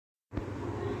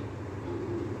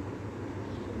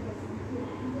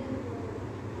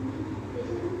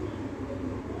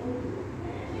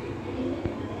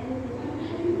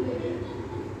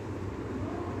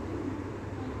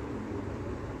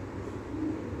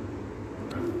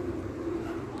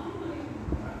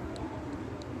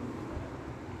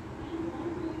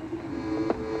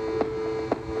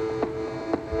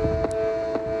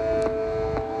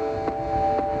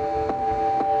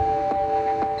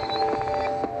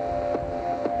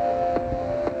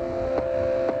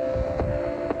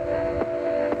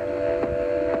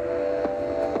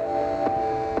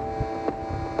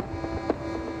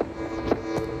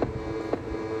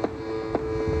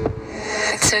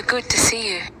So good to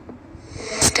see you.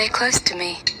 Stay close to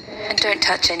me and don't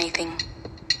touch anything.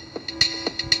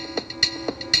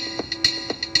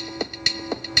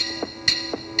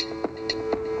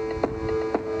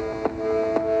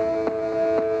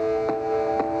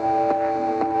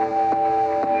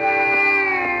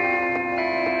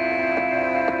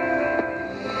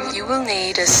 You will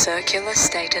need a circular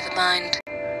state of mind.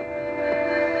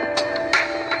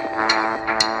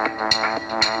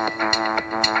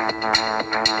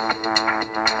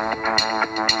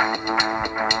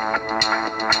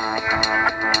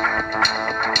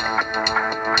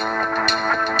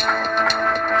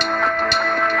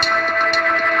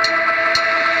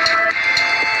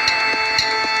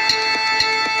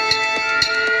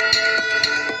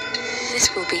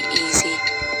 This will be easy.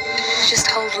 Just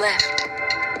hold left.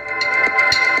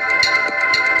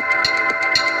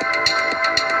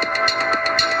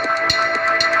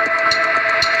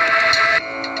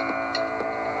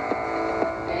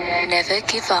 Never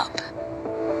give up.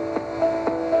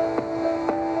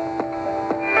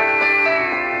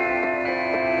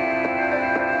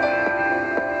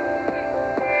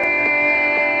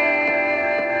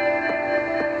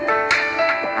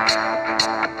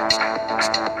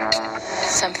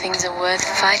 Some things are worth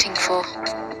fighting for.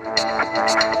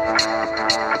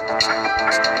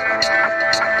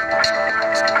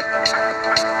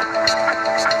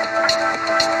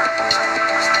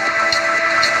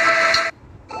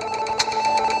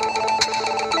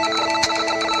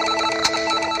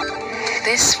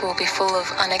 This will be full of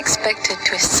unexpected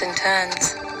twists and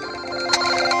turns.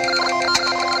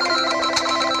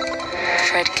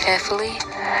 Tread carefully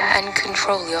and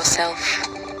control yourself.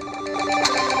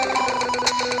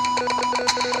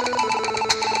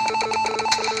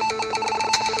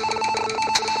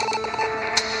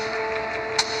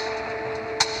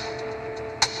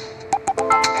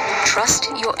 Trust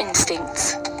your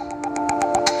instincts.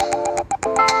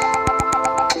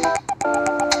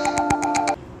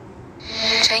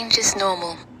 Change is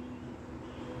normal.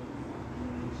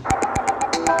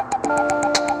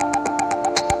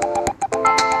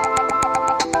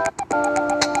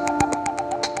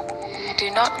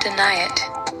 Do not deny it.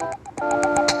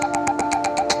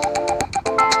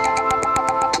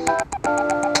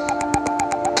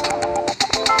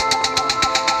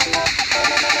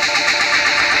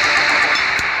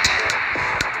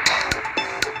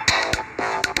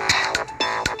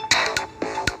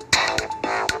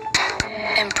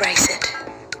 Embrace it.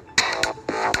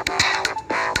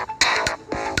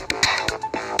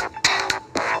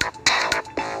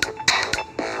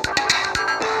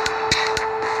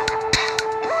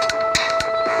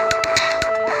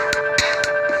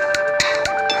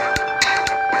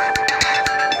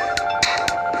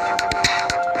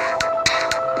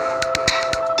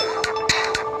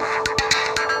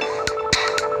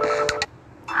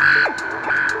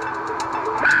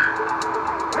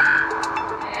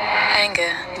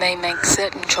 Anger may make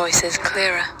certain choices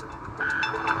clearer.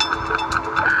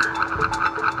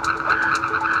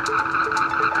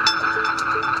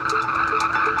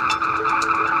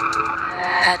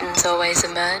 Patterns always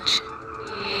emerge,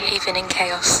 even in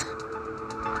chaos.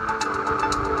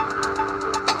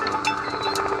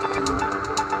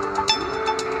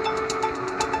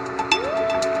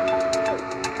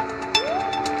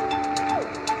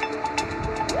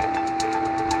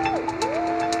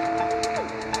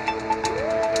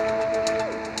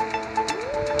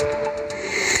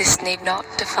 This need not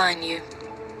define you.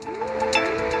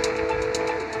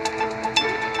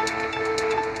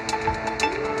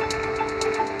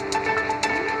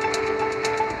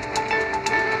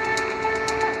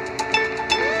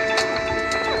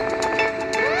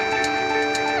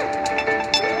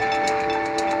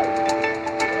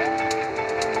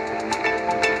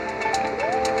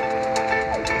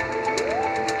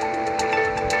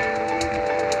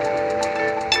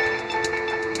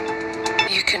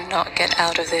 You cannot get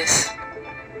out of this.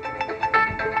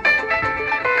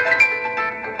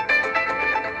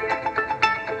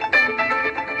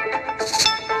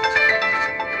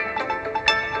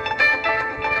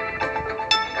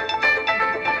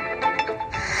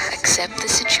 Accept the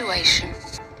situation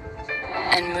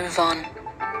and move on.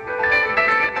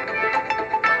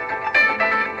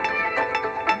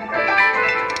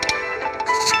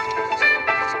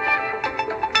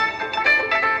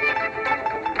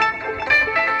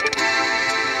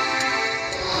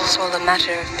 It's all a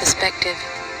matter of perspective.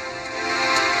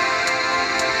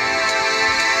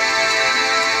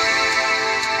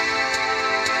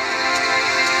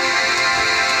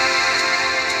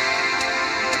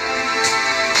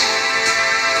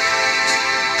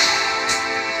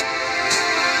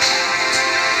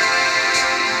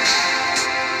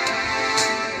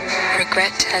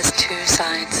 regret has two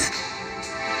sides.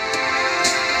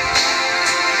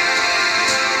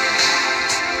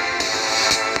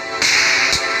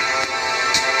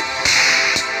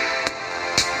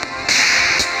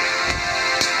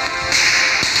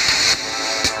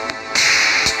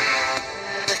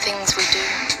 The things we do.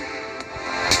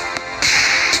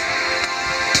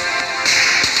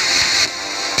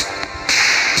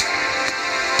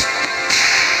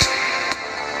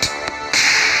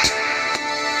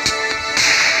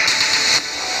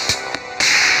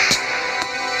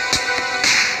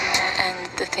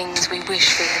 The things we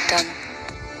wish we had done.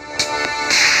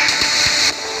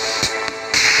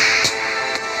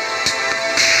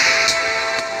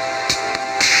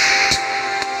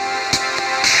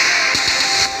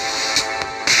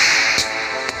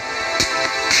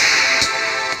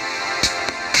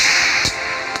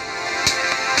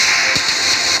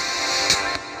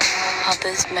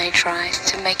 Others may try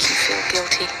to make you feel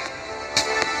guilty.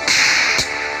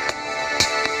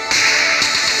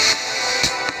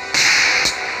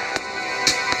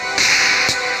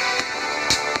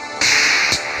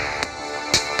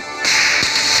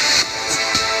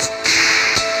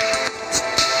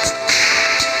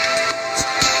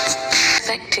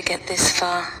 To get this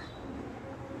far.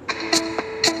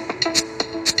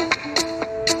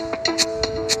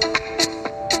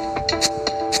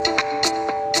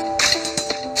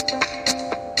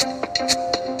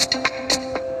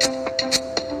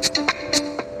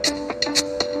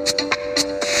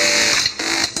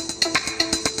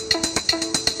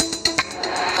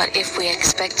 But if we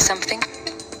expect something,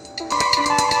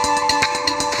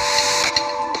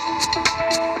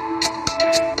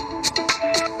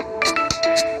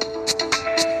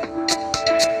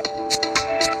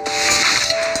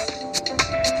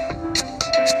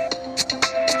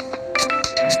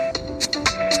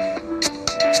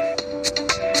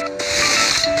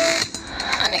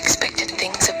 unexpected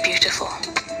things are beautiful.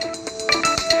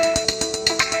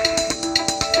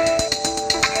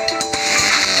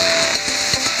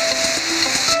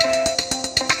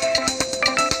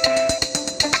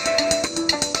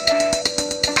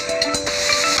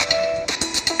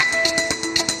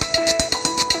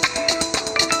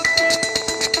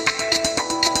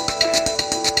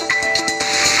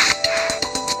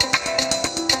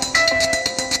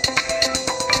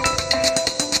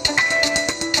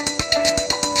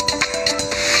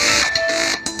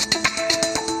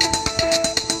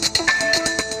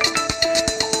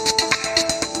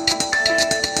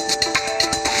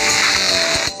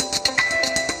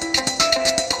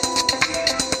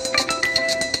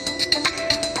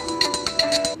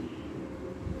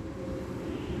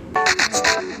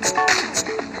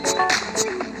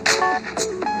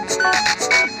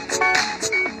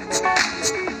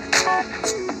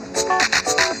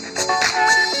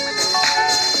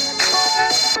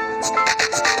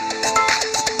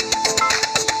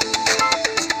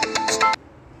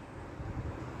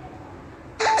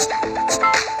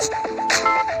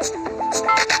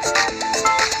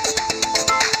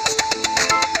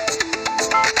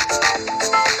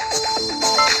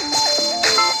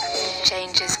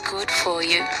 Change is good for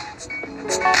you.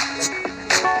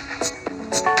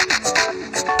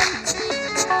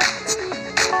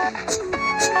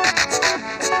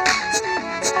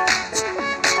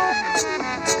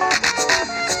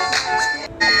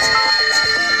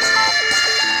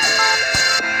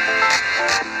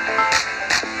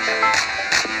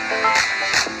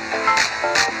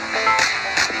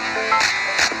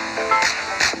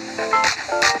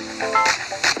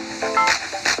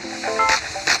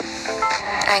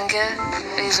 Anger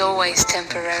is always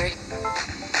temporary.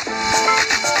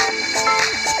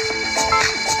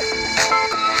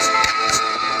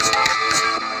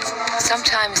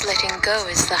 Sometimes letting go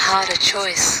is the harder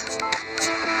choice.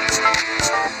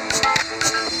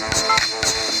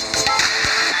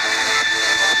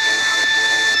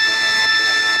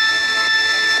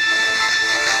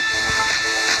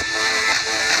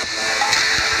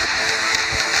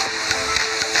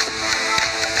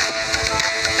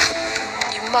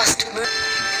 You must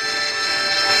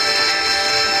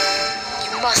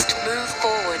move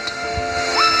forward.